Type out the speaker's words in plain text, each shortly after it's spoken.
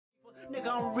Nigga,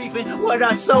 I'm reaping what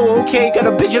I sow, okay. Got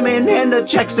a Benjamin and a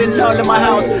Jackson all in my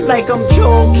house, like I'm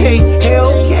Joe, okay.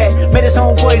 Hellcat, met his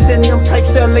homeboys and them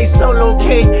types LA solo,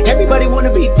 okay. Everybody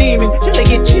wanna be demon till they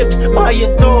get chipped by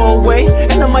your doorway.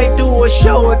 And I might do a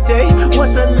show a day.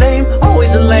 Once a lame,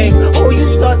 always a lame. Oh,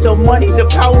 you thought the money, the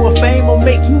power of fame will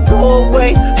make you go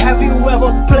away? Have you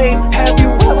ever played? Have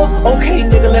you ever? Okay,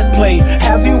 nigga, let's play.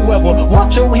 Have you ever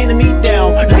walked your enemy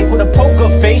down like with a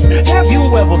poker face? Have you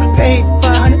ever paid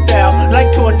 500 down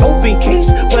like to an open case?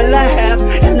 Well, I have,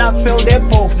 and I failed at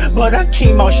both, but I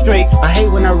came out straight. I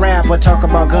hate when I rap or talk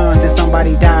about guns, then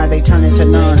somebody dies, they turn into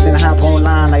nuns. Then I hop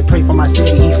online like pray for my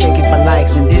city, he faking for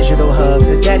likes and digital hugs.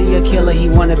 His daddy a killer, he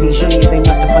wanna be Junior, they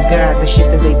must have forgot the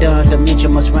shit that they done. Dementia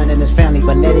must run in his family,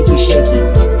 but let it get shaky.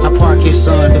 I park his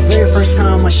son, the very first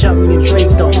time I shot me a Drake,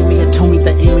 the homie had told me to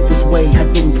aim it this way. I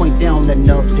didn't point down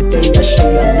enough, today I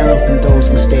show you enough from those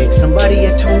mistakes. Somebody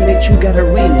had told me that you got a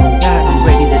ring on God, I'm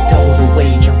ready to double the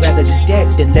wage. I'd rather do that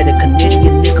than let a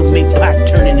Canadian nigga make pot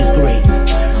turn in his grave.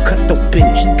 Cut the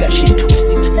finish, got shit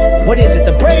twisted. What is it,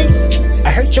 the braids? I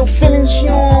hurt your feelings, you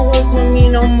don't work with me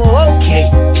no more, okay.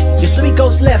 There's 3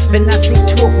 ghosts left and I see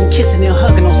 2 of them kissing and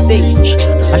hugging on stage.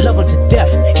 I love her to death,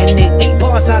 and in 8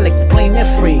 bars I'll explain that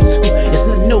phrase. It's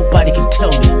nothing nobody can tell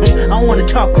me. I don't wanna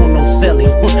talk on no selling.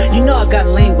 You know I got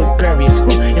language barriers.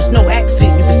 It's no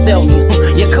accent you can sell me.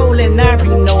 You're cold and ivory,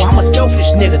 you know I'm a selfish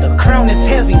nigga. The crown is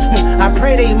heavy. I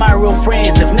pray they my real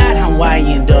friends. If not,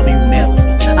 Hawaiian W Melly.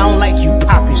 I don't like you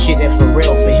popping shit that for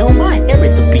real. For him, I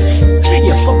inherit the beef.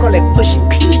 Yeah, fuck all that pushing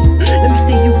P. Let me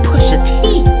see you push a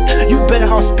T. You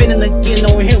better off spinning again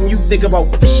on him. You think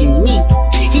about pushing me.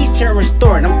 He's Terrence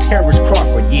Thornton, I'm Terrence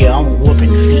Crawford. Yeah, I'm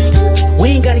whooping feet.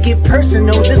 We ain't gotta get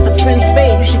personal, this a friendly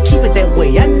fade. You should keep it that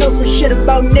way. I know some shit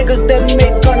about niggas that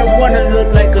make gonna wanna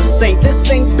look like a saint.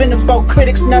 This ain't been about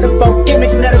critics, not about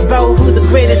gimmicks, not about who the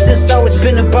greatest. It's always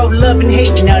been about love and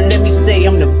hate. Now let me say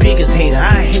I'm the biggest hater.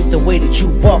 I hate the way that you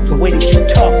walk, the way that you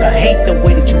talk. I hate the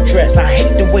way that you dress. I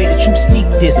hate the way that you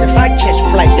sneak this. If I catch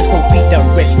flight, it's gonna be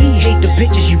direct. We hate the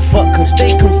bitches you fuck, cause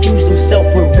they confuse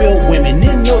themselves with real women.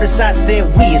 Then notice I said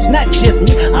we, it's not just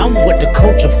me, I'm what the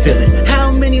culture feeling.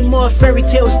 How many more fairy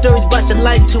tale stories about your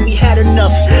life till we had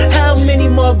enough? How many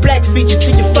more black features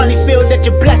till you finally feel that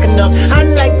you're black enough? I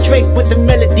like Drake with the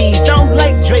melodies, I don't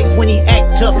like Drake when he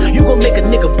act tough. You gon' make a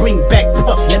nigga bring back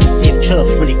Puff. Let me see if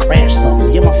Chubbs really crashed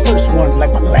something. You're my first one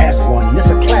like my last one. It's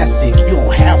a classic, you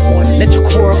don't have one. Let your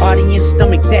core audience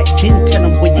stomach that, then tell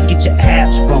them where you get your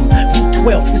abs from.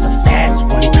 V12, it's a fast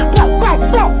one. Blah, blah,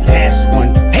 blah. Last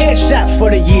one. Headshot for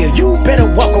the year, you better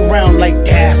walk around like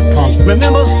Daft Punk.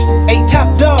 Remember? A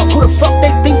top dog, who the fuck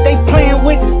they think they playing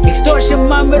with? Extortion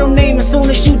my middle name as soon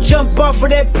as you jump off of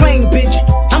that plane, bitch.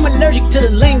 I'm allergic to the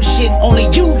lame shit, only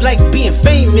you like being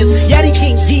famous. Yachty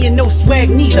can't give you no swag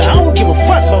neither. I don't give a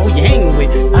fuck about who you hanging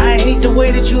with. I hate the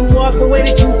way that you walk, the way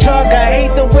that you talk. I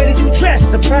hate the way that you dress.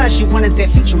 Surprised you wanted that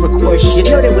feature record shit.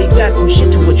 You know that we got some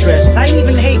shit to address. I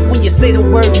even hate when you say the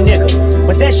word nigga,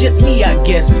 but that's just me, I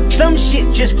guess. Some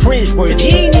shit just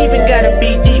cringeworthy, ain't even gotta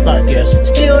be deep, I guess.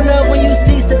 Still love when you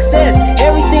see success.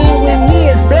 Everything with me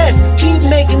is blessed. Keep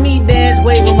making me dance,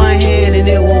 waving my hand, and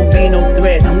there won't be no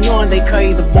threat. I'm knowing they call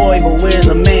you the boy, but where's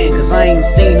the man? Cause I ain't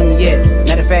seen him yet.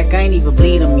 Matter of fact, I ain't even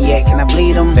bleed him yet. Can I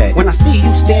bleed him back? When I see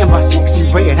you stand by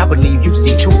sexy red, I believe you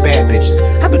see 2 bad bitches.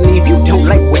 I believe you don't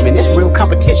like women, it's real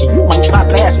competition. You might pop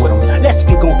ass with them. Let's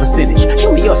speak on percentage.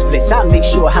 Show me your splits, I'll make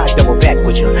sure I double back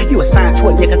with you. You was signed to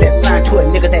a nigga that signed to a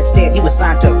nigga that said he was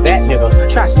signed to that nigga.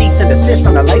 Try cease and desist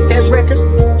on the like that record.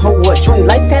 Oh, what, you ain't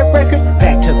like that record?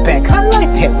 Back to back, I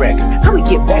like that record. I'ma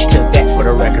get back to that for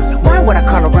the record. Why would I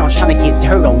call around trying to get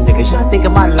dirt on niggas? Y'all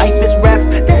thinking my life is rap?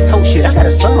 That's whole shit. I got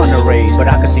a son to raise, but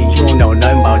I can see you don't know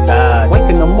nothing about that.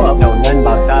 Waking them up, know nothing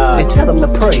about that. Then tell them to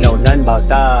pray, know nothing about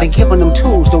that. Then giving them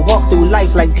tools to walk through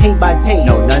life like day by day,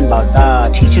 know nothing about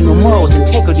that. Teaching them morals,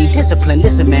 integrity, discipline.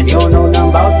 Listen, man, you don't know nothing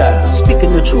about that. Speaking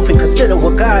the truth and consider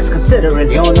what God's considering.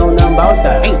 You don't know nothing about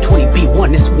that. Ain't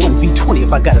 20v1, it's 1v20.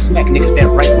 If I gotta smack niggas that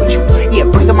right with you, yeah,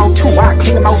 bring them out too. I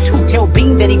clean them out too. Tell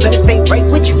Bean that he better stay right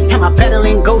with you. Am I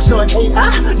battling ghosts or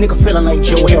AI? Nigga feeling like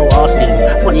Joel Austin.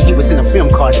 Funny he was in a film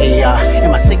called AI.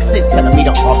 And my 6 sense telling me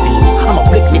to offer you. I'm a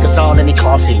blick niggas all in they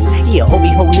coffee. Yeah,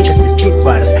 homie ho niggas is dick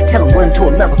riders. Tell them run to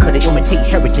America, they imitate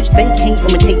heritage. They can't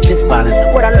imitate this violence.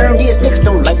 What I learned is niggas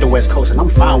don't like the West Coast, and I'm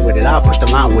fine with it. I'll push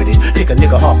the line with it. Pick a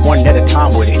nigga off one at a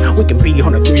time with it. We can be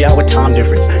on a 3-hour time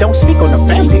difference. Don't speak on the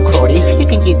family, Crody. You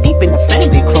can get deep in the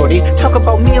family, Crody. Talk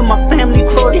about me and my family,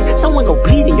 Crody. Someone go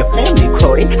bleed in your family,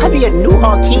 Crody. I be at New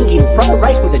Hawk King eating fried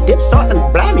rice with a dip sauce and a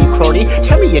blimey, Crody.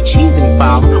 Tell me your cheese and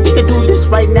farm. We can do this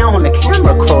right now on the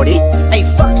camera, Crody. Hey,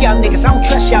 fuck y'all niggas, I don't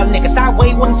trust y'all niggas. I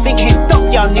wave one finger and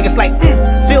thump y'all niggas. niggas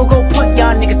like, field goal punt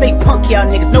y'all niggas, they punk y'all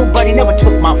niggas. Nobody never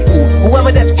took my food.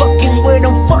 Whoever that's fucking with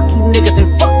them, fuck you niggas and